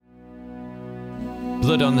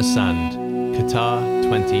Blood on the Sand, Qatar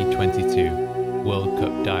 2022 World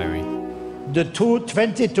Cup Diary. The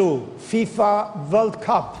 2022 FIFA World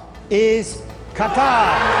Cup is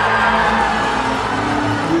Qatar.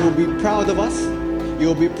 You will be proud of us. You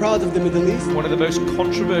will be proud of the Middle East. One of the most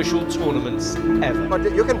controversial tournaments ever.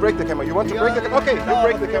 But you can break the camera. You want to break the camera? Okay, you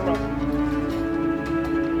break the camera.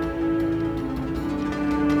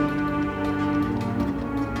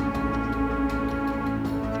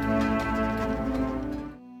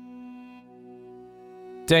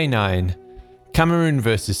 Day 9. Cameroon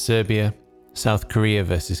versus Serbia, South Korea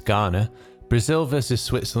versus Ghana, Brazil versus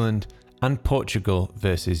Switzerland, and Portugal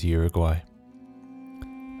versus Uruguay.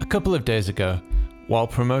 A couple of days ago, while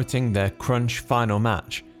promoting their Crunch final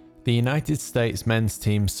match, the United States men's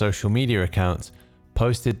team's social media accounts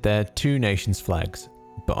posted their two nations' flags,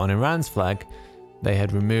 but on Iran's flag, they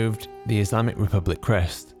had removed the Islamic Republic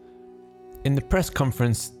crest. In the press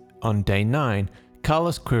conference on day 9,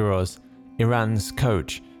 Carlos Queiroz, Iran's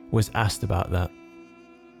coach, was asked about that.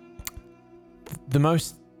 The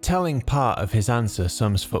most telling part of his answer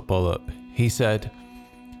sums football up. He said,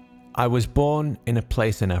 "I was born in a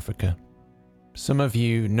place in Africa. Some of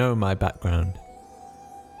you know my background.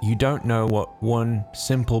 You don't know what one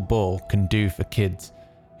simple ball can do for kids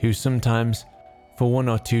who sometimes, for 1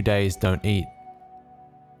 or 2 days, don't eat.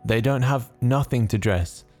 They don't have nothing to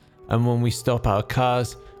dress, and when we stop our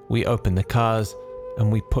cars, we open the cars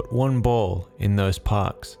and we put one ball in those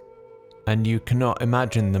parks. And you cannot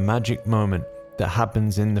imagine the magic moment that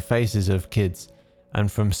happens in the faces of kids, and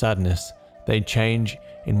from sadness, they change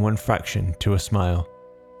in one fraction to a smile.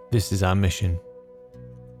 This is our mission."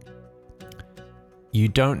 You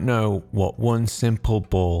don't know what one simple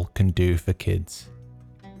ball can do for kids.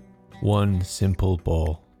 One simple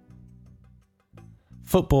ball.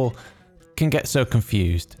 Football can get so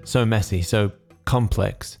confused, so messy, so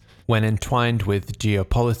complex when entwined with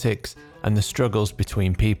geopolitics and the struggles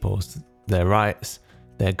between peoples, their rights,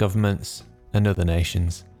 their governments, and other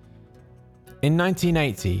nations. In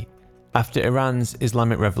 1980, after Iran's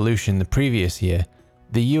Islamic Revolution the previous year,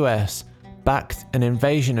 the US backed an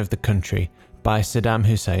invasion of the country by Saddam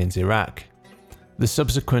Hussein's Iraq. The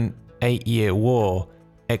subsequent 8-year war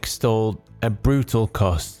extolled a brutal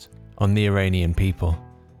cost on the Iranian people,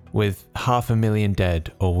 with 500,000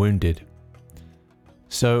 dead or wounded.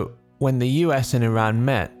 So, when the US and Iran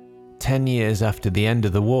met 10 years after the end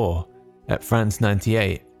of the war at France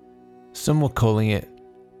 98, some were calling it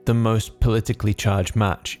the most politically charged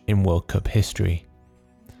match in World Cup history.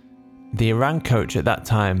 The Iran coach at that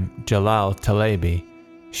time, Jalal Talebi,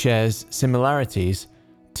 shares similarities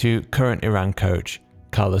to current Iran coach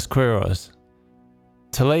Carlos Queiroz.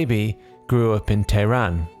 Talebi grew up in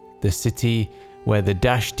Tehran, the city where the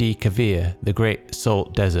Dasht-e Kavir, the Great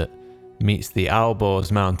Salt Desert, meets the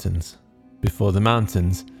Alborz Mountains, before the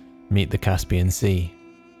mountains meet the Caspian Sea.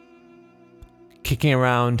 Kicking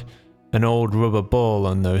around an old rubber ball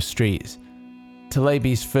on those streets,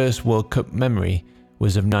 Talebi's first World Cup memory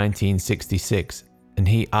was of 1966, and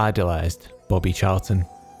he idolized Bobby Charlton.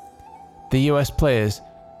 The US players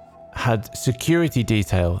had security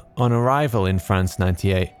detail on arrival in France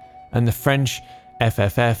 98, and the French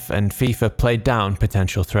FFF and FIFA played down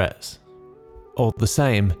potential threats. All the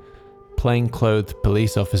same, plainclothed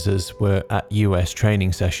police officers were at US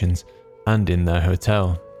training sessions and in their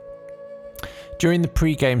hotel. During the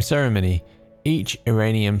pre-game ceremony, each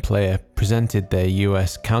Iranian player presented their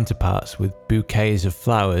US counterparts with bouquets of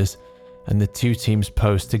flowers, and the two teams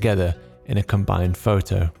posed together in a combined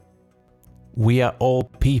photo. "We are all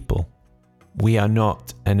people. We are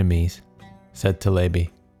not enemies," said Talebi.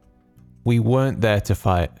 "We weren't there to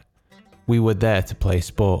fight. We were there to play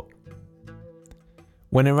sport."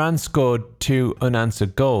 When Iran scored 2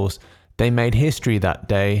 unanswered goals, they made history that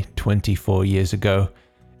day 24 years ago.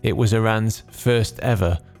 It was Iran's first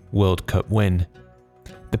ever World Cup win.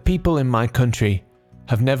 "The people in my country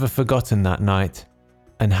have never forgotten that night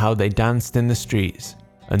and how they danced in the streets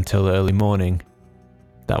until early morning."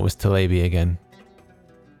 That was Talebi again.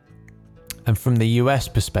 And from the US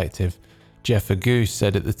perspective, Jeff Agoos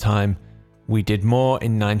said at the time, "We did more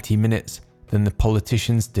in 90 minutes than the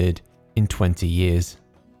politicians did in 20 years.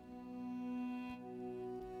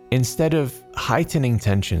 Instead of heightening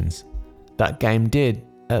tensions, that game did,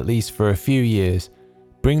 at least for a few years,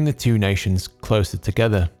 bring the two nations closer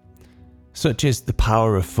together. Such is the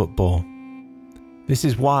power of football. This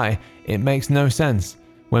is why it makes no sense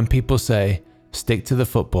when people say, stick to the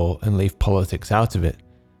football and leave politics out of it.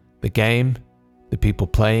 The game, the people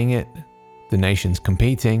playing it, the nations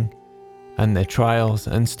competing, and their trials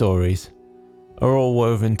and stories are all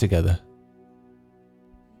woven together.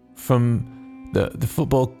 From the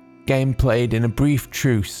football game played in a brief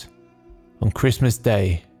truce on Christmas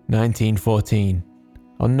Day 1914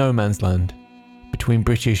 on no man's land between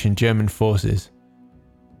British and German forces,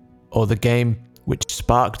 or the game which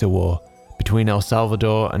sparked a war between El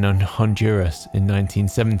Salvador and Honduras in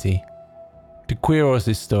 1970, to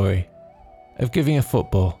Quiros' story of giving a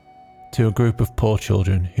football to a group of poor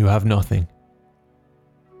children who have nothing.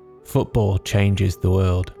 Football changes the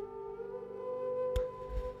world.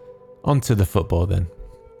 On to the football then.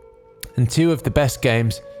 And two of the best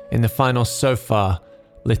games in the finals so far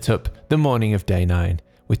lit up the morning of day 9,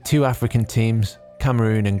 with two African teams,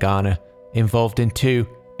 Cameroon and Ghana, involved in two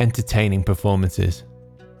entertaining performances.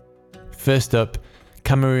 First up,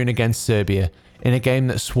 Cameroon against Serbia in a game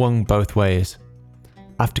that swung both ways.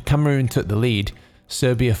 After Cameroon took the lead,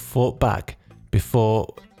 Serbia fought back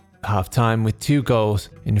before half-time with 2 goals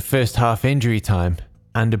in first half injury time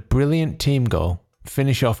and a brilliant team goal,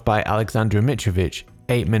 finish off by Aleksandar Mitrovic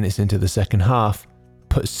 8 minutes into the second half,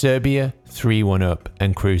 put Serbia 3-1 up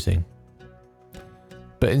and cruising.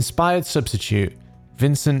 But inspired substitute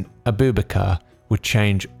Vincent Aboubakar would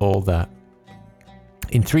change all that.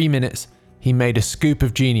 In 3 minutes, he made a scoop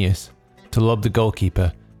of genius to lob the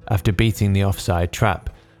goalkeeper after beating the offside trap,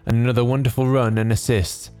 and another wonderful run and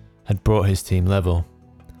assist had brought his team level.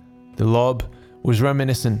 The lob was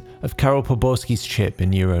reminiscent of Karol Poborski's chip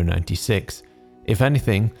in Euro 96. If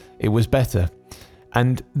anything, it was better.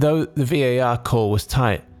 And though the VAR call was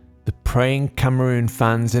tight, the praying Cameroon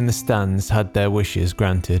fans in the stands had their wishes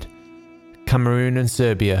granted. Cameroon and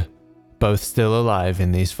Serbia, both still alive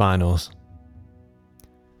in these finals.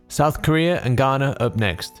 South Korea and Ghana up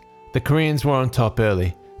next. The Koreans were on top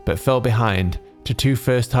early, but fell behind to 2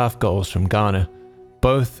 first-half goals from Ghana.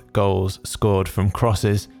 Both goals scored from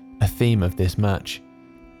crosses, a theme of this match.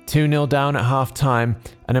 2-0 down at half-time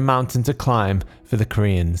and a mountain to climb for the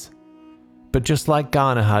Koreans. But just like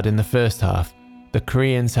Ghana had in the first half, the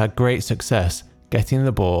Koreans had great success getting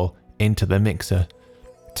the ball into the mixer.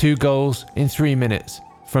 2 goals in 3 minutes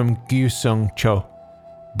from Gyu Sung-cho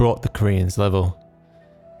brought the Koreans level.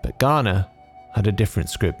 But Ghana had a different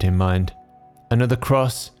script in mind. Another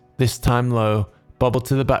cross, this time low, bobbled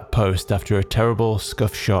to the back post after a terrible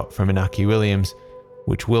scuff shot from Inaki Williams,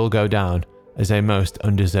 which will go down as a most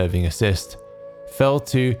undeserving assist, fell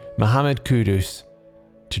to Mohamed Kudus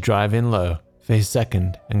to drive in low for his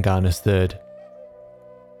second and Ghana's third.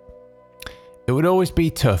 It would always be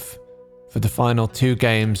tough for the final 2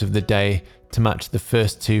 games of the day to match the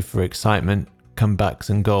first 2 for excitement, comebacks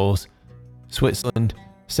and goals. Switzerland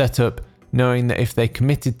set up knowing that if they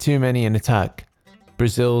committed too many in attack,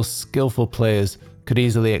 Brazil's skillful players could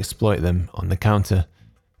easily exploit them on the counter.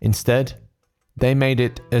 Instead, they made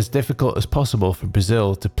it as difficult as possible for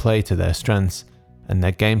Brazil to play to their strengths, and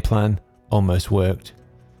their game plan almost worked.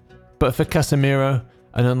 But for Casemiro,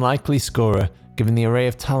 an unlikely scorer given the array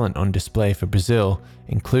of talent on display for Brazil,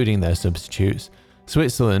 including their substitutes,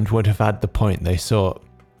 Switzerland would have had the point they sought.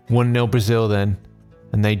 1-0 Brazil then,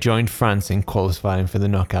 and they joined France in qualifying for the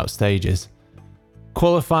knockout stages.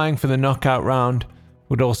 Qualifying for the knockout round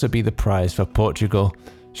would also be the prize for Portugal,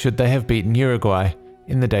 should they have beaten Uruguay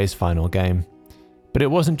in the day's final game. But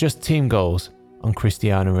it wasn't just team goals on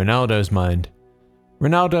Cristiano Ronaldo's mind.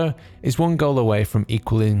 Ronaldo is 1 goal away from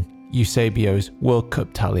equaling Eusebio's World Cup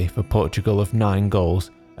tally for Portugal of 9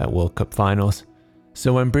 goals at World Cup finals.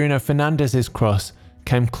 So when Bruno Fernandes' cross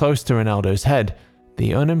came close to Ronaldo's head,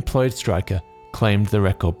 the unemployed striker claimed the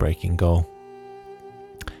record-breaking goal.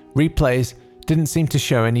 Replays didn't seem to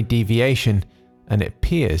show any deviation, and it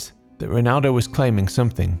appears that Ronaldo was claiming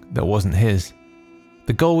something that wasn't his.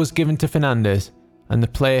 The goal was given to Fernandes, and the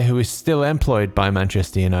player who is still employed by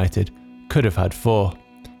Manchester United could have had 4,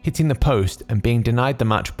 hitting the post and being denied the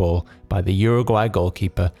match ball by the Uruguay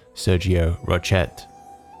goalkeeper Sergio Rochet.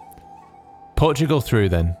 Portugal through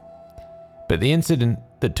then, but the incident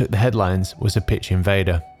that took the headlines was a pitch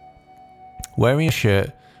invader. Wearing a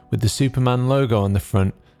shirt with the Superman logo on the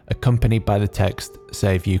front, accompanied by the text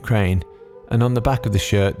 "Save Ukraine," and on the back of the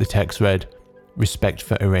shirt the text read "Respect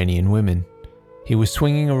for Iranian women." He was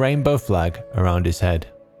swinging a rainbow flag around his head.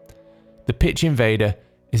 The pitch invader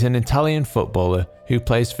is an Italian footballer who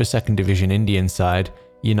plays for 2nd Division Indian side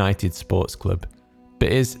United Sports Club, but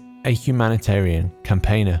is a humanitarian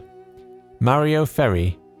campaigner. Mario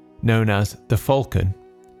Ferri, known as the Falcon,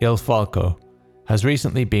 Il Falco, has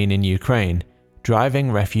recently been in Ukraine,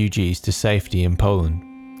 driving refugees to safety in Poland.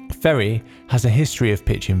 Ferri has a history of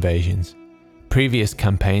pitch invasions. Previous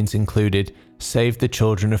campaigns included Save the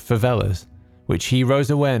Children of Favelas, which he rose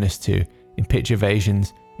awareness to in pitch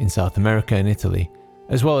invasions in South America and Italy,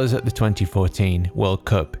 as well as at the 2014 World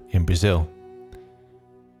Cup in Brazil.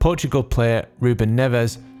 Portugal player Ruben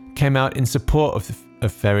Neves came out in support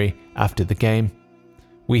of Ferry after the game.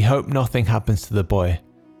 We hope nothing happens to the boy,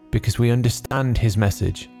 because we understand his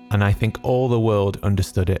message, and I think all the world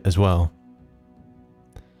understood it as well.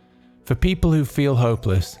 For people who feel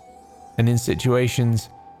hopeless, and in situations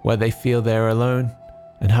where they feel they're alone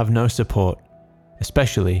and have no support,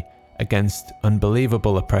 especially against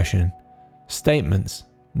unbelievable oppression, statements,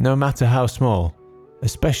 no matter how small,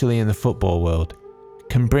 especially in the football world,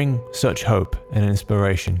 can bring such hope and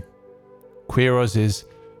inspiration. Quiroz's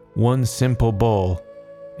one simple ball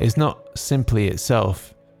is not simply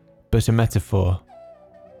itself, but a metaphor.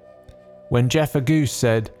 When Jeff Agoos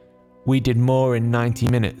said, "We did more in 90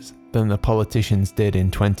 minutes than the politicians did in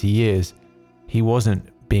 20 years, he wasn't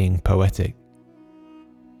being poetic.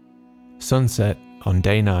 Sunset on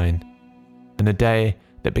day 9, and a day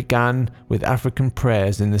that began with African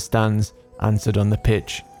prayers in the stands answered on the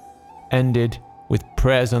pitch, ended with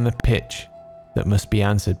prayers on the pitch that must be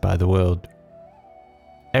answered by the world.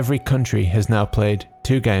 Every country has now played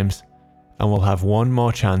 2 games and will have one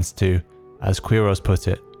more chance to, as Quiroz put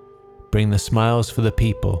it, bring the smiles for the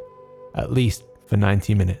people, at least for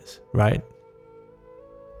 90 minutes, right?